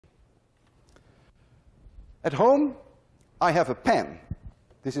At home, I have a pen.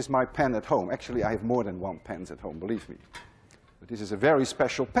 This is my pen at home. Actually, I have more than one pen at home, believe me. But this is a very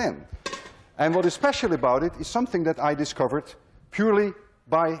special pen. And what is special about it is something that I discovered purely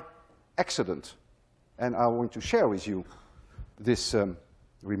by accident. And I want to share with you this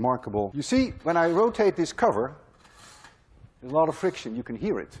remarkable... You see, when I rotate this cover, there's a lot of friction. You can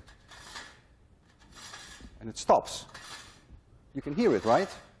hear it. And it stops. You can hear it, right?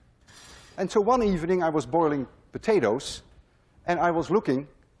 And so one evening I was boiling potatoes, and I was looking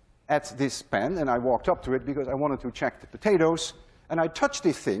at this pan, and I walked up to it because I wanted to check the potatoes, and I touched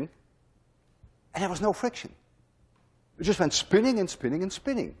this thing, and there was no friction. It just went spinning and spinning and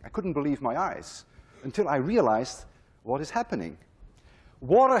spinning. I couldn't believe my eyes until I realized what is happening.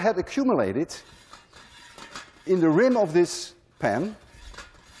 Water had accumulated in the rim of this pan,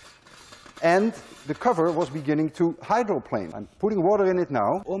 and the cover was beginning to hydroplane. I'm putting water in it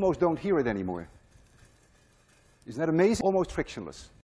now. Almost don't hear it anymore. Isn't that amazing? Almost frictionless.